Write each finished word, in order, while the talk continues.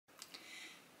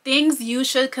Things you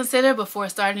should consider before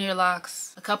starting your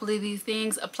locks. A couple of these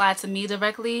things apply to me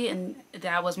directly, and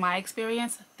that was my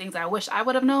experience. Things I wish I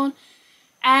would have known.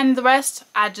 And the rest,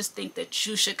 I just think that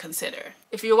you should consider.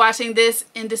 If you're watching this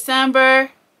in December,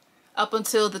 up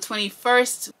until the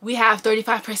 21st, we have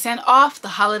 35% off the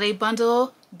holiday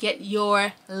bundle. Get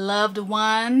your loved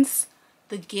ones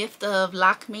the gift of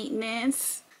lock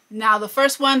maintenance. Now, the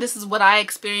first one, this is what I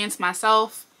experienced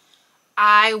myself.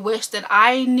 I wish that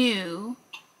I knew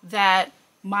that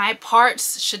my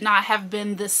parts should not have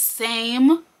been the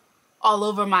same all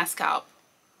over my scalp.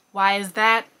 Why is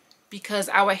that? Because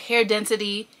our hair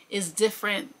density is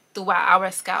different throughout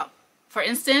our scalp. For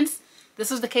instance,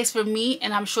 this is the case for me,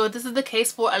 and I'm sure this is the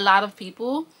case for a lot of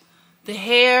people. The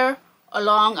hair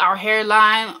along our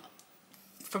hairline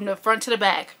from the front to the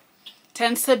back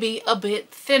tends to be a bit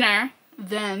thinner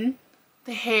than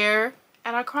the hair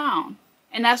at our crown.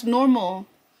 And that's normal.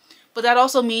 But that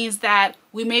also means that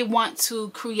we may want to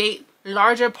create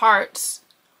larger parts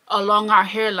along our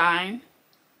hairline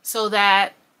so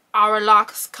that our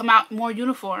locks come out more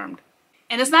uniformed.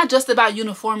 And it's not just about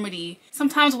uniformity.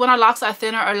 Sometimes when our locks are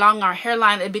thinner along our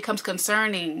hairline, it becomes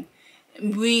concerning.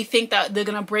 We think that they're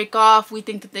gonna break off. We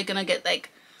think that they're gonna get like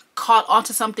caught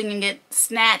onto something and get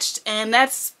snatched, and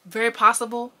that's very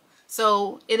possible.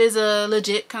 So it is a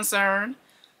legit concern.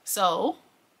 So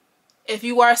if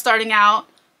you are starting out,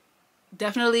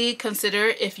 definitely consider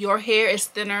if your hair is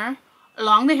thinner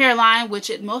along the hairline, which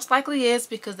it most likely is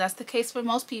because that's the case for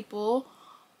most people,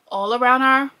 all around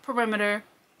our perimeter,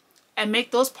 and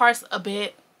make those parts a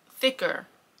bit thicker.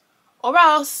 Or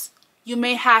else you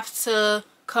may have to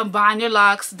combine your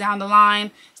locks down the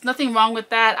line. There's nothing wrong with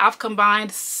that. I've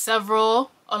combined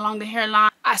several along the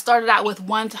hairline. I started out with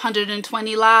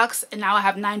 120 locks and now I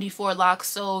have 94 locks.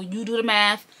 So you do the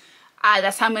math.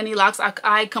 That's how many locks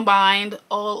I combined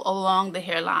all along the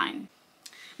hairline.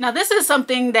 Now, this is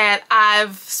something that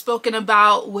I've spoken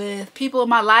about with people in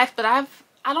my life, but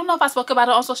I don't know if I spoke about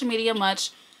it on social media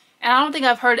much, and I don't think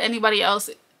I've heard anybody else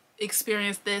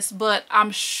experience this, but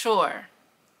I'm sure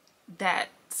that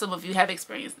some of you have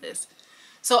experienced this.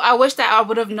 So I wish that I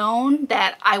would have known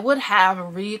that I would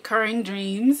have recurring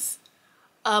dreams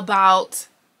about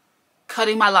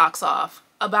cutting my locks off,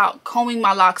 about combing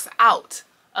my locks out,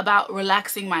 about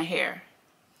relaxing my hair.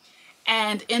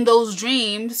 And in those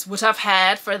dreams, which I've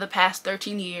had for the past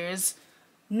 13 years,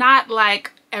 not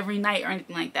like every night or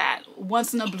anything like that,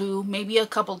 once in a blue, maybe a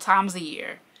couple times a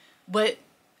year, but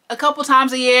a couple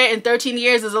times a year in 13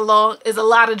 years is a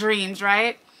lot of dreams,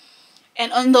 right?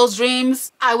 And in those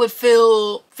dreams, I would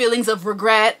feel feelings of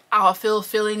regret. I would feel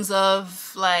feelings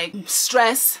of like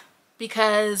stress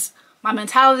because my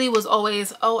mentality was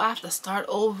always, oh, I have to start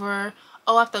over.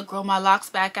 Oh, I have to grow my locks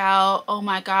back out. Oh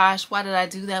my gosh, why did I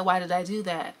do that? Why did I do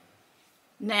that?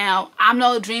 Now, I'm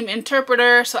no dream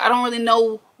interpreter, so I don't really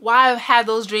know why I've had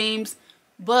those dreams,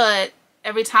 but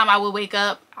every time I would wake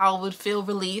up, I would feel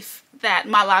relief that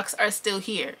my locks are still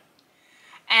here.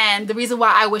 And the reason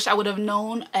why I wish I would have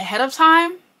known ahead of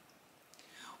time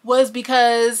was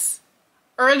because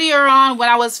earlier on when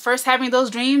I was first having those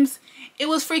dreams, it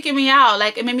was freaking me out.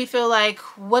 Like, it made me feel like,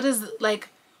 what is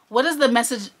the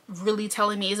message really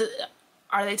telling me?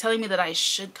 Are they telling me that I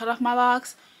should cut off my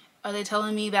locks? Are they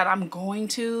telling me that I'm going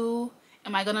to?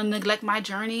 Am I gonna neglect my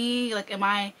journey? Like,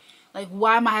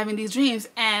 why am I having these dreams?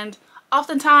 And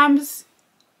oftentimes,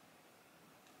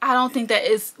 I don't think that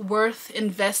it's worth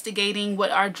investigating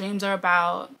what our dreams are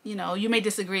about. You know, you may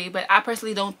disagree, but I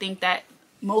personally don't think that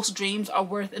most dreams are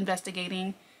worth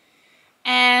investigating.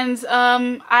 And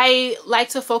I like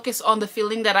to focus on the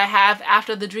feeling that I have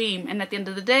after the dream. And at the end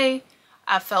of the day,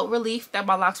 I felt relief that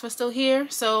my locks were still here.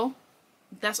 So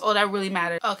that's all that really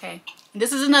mattered. Okay,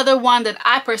 this is another one that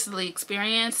I personally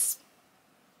experienced.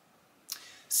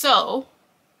 So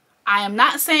I am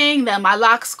not saying that my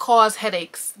locks cause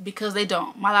headaches, because they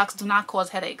don't. My locks do not cause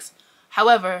headaches.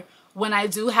 However, when I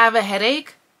do have a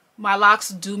headache, my locks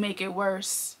do make it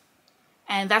worse.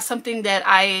 And that's something that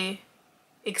I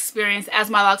experienced as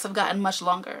my locks have gotten much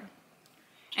longer.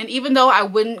 And even though I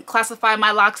wouldn't classify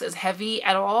my locks as heavy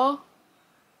at all,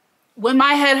 when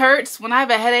my head hurts, when I have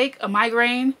a headache, a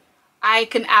migraine, I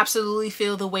can absolutely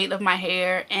feel the weight of my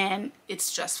hair, and it's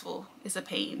stressful. It's a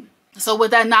pain. So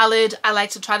with that knowledge, I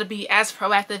like to try to be as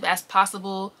proactive as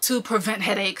possible to prevent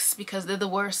headaches, because they're the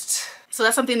worst. So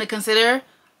that's something to consider.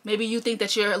 Maybe you think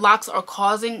that your locks are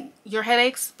causing your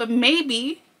headaches, but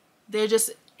maybe they're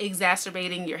just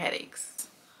exacerbating your headaches.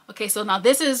 Okay, so now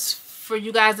this is for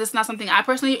you guys. This is not something I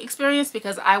personally experienced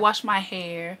because I wash my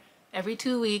hair every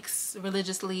 2 weeks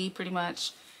religiously, pretty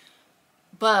much.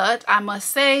 But I must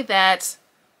say that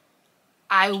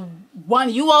I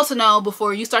want you all to know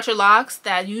before you start your locks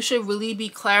that you should really be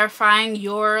clarifying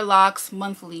your locks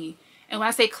monthly. And when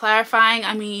I say clarifying,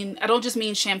 I don't just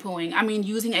mean shampooing. I mean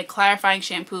using a clarifying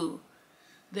shampoo.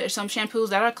 There's some shampoos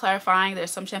that are clarifying.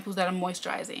 There's some shampoos that are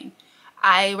moisturizing.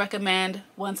 I recommend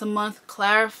once a month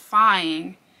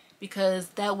clarifying because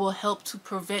that will help to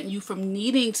prevent you from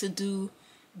needing to do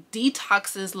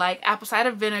detoxes like apple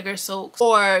cider vinegar soaks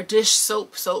or dish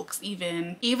soap soaks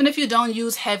even. Even if you don't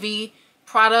use heavy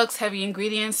products, heavy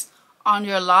ingredients on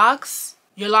your locks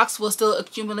will still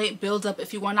accumulate, build up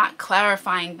if you are not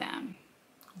clarifying them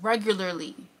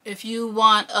regularly. If you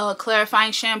want a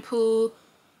clarifying shampoo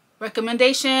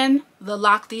recommendation, the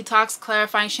Loc Detox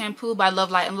Clarifying Shampoo by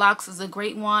Love, Light Locs is a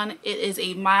great one. It is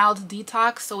a mild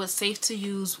detox, so it's safe to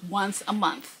use once a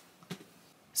month.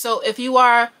 So if you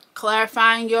are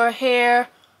clarifying your hair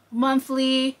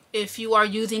monthly, if you are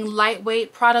using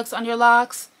lightweight products on your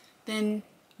locks, then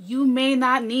you may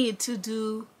not need to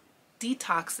do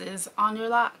detoxes on your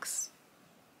locks.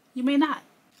 You may not.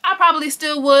 I probably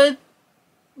still would,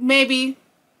 maybe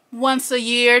once a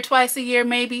year, twice a year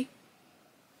maybe.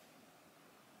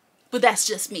 But that's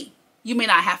just me. You may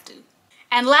not have to.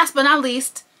 And last but not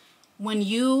least, when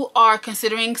you are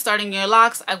considering starting your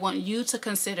locks, I want you to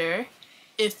consider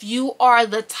if you are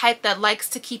the type that likes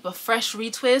to keep a fresh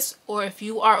retwist, or if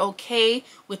you are okay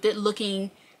with it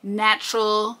looking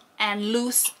natural and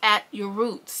loose at your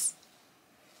roots.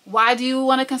 Why do you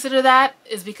want to consider that?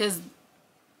 Is because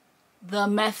the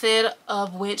method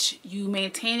of which you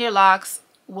maintain your locks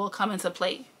will come into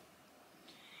play.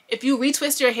 If you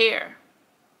retwist your hair,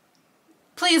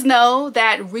 please know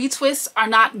that retwists are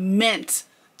not meant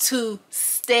to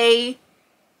stay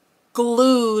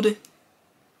glued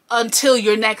until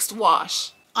your next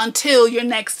wash, until your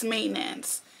next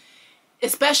maintenance.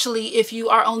 Especially if you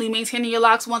are only maintaining your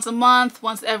locks once a month,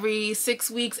 once every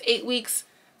 6 weeks, 8 weeks.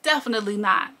 Definitely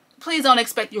not. Please don't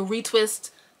expect your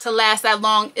retwist to last that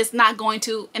long. It's not going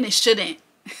to, and it shouldn't.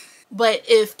 But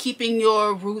if keeping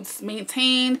your roots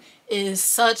maintained is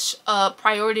such a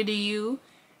priority to you,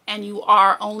 and you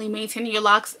are only maintaining your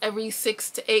locks every 6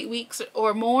 to 8 weeks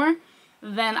or more,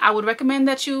 then I would recommend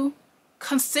that you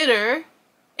consider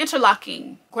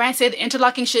interlocking. Granted,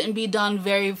 interlocking shouldn't be done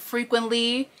very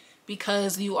frequently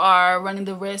because you are running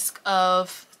the risk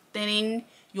of thinning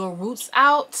your roots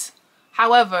out.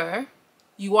 However,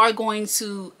 you are going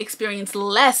to experience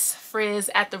less frizz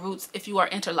at the roots if you are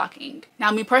interlocking.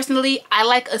 Now, me personally, I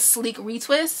like a sleek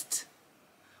retwist,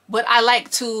 but I like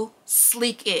to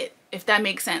sleek it, if that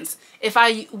makes sense. If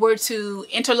I were to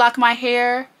interlock my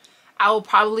hair, I will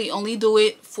probably only do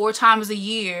it 4 times a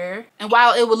year. And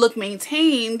while it would look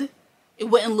maintained, it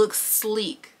wouldn't look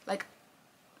sleek. Like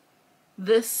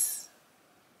this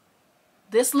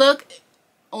look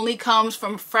only comes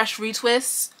from fresh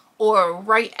retwists or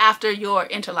right after your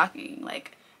interlocking.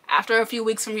 Like after a few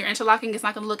weeks from your interlocking, it's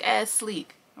not gonna look as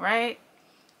sleek, right?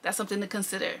 That's something to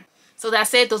consider. So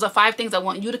that's it. Those are 5 things I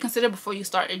want you to consider before you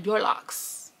start your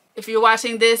locks. If you're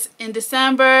watching this in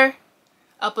December,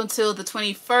 up until the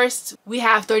 21st, we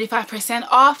have 35%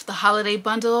 off the holiday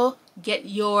bundle. Get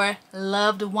your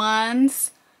loved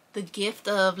ones the gift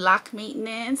of lock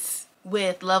maintenance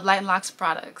with Love, Light, Locs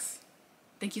products.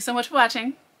 Thank you so much for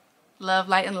watching. Love,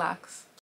 Light, and Locs.